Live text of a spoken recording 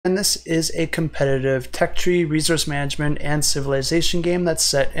And this is a competitive tech tree, resource management, and civilization game that's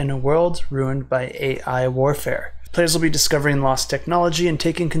set in a world ruined by AI warfare. Players will be discovering lost technology and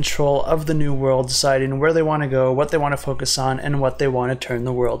taking control of the new world, deciding where they want to go, what they want to focus on, and what they want to turn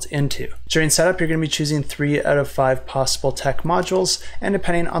the world into. During setup, you're going to be choosing 3 out of 5 possible tech modules, and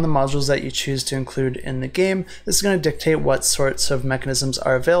depending on the modules that you choose to include in the game, this is going to dictate what sorts of mechanisms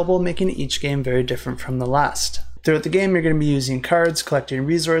are available, making each game very different from the last. Throughout the game, you're going to be using cards, collecting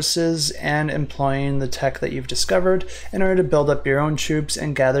resources, and employing the tech that you've discovered in order to build up your own troops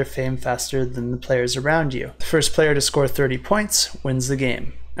and gather fame faster than the players around you. The first player to score 30 points wins the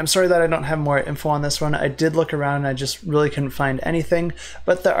game. I'm sorry that I don't have more info on this one. I did look around and I just really couldn't find anything,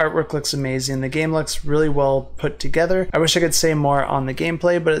 but the artwork looks amazing. The game looks really well put together. I wish I could say more on the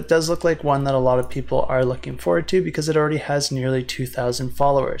gameplay, but it does look like one that a lot of people are looking forward to because it already has nearly 2,000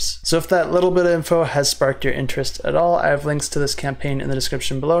 followers. So if that little bit of info has sparked your interest at all, I have links to this campaign in the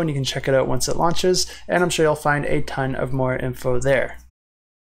description below and you can check it out once it launches, and I'm sure you'll find a ton of more info there.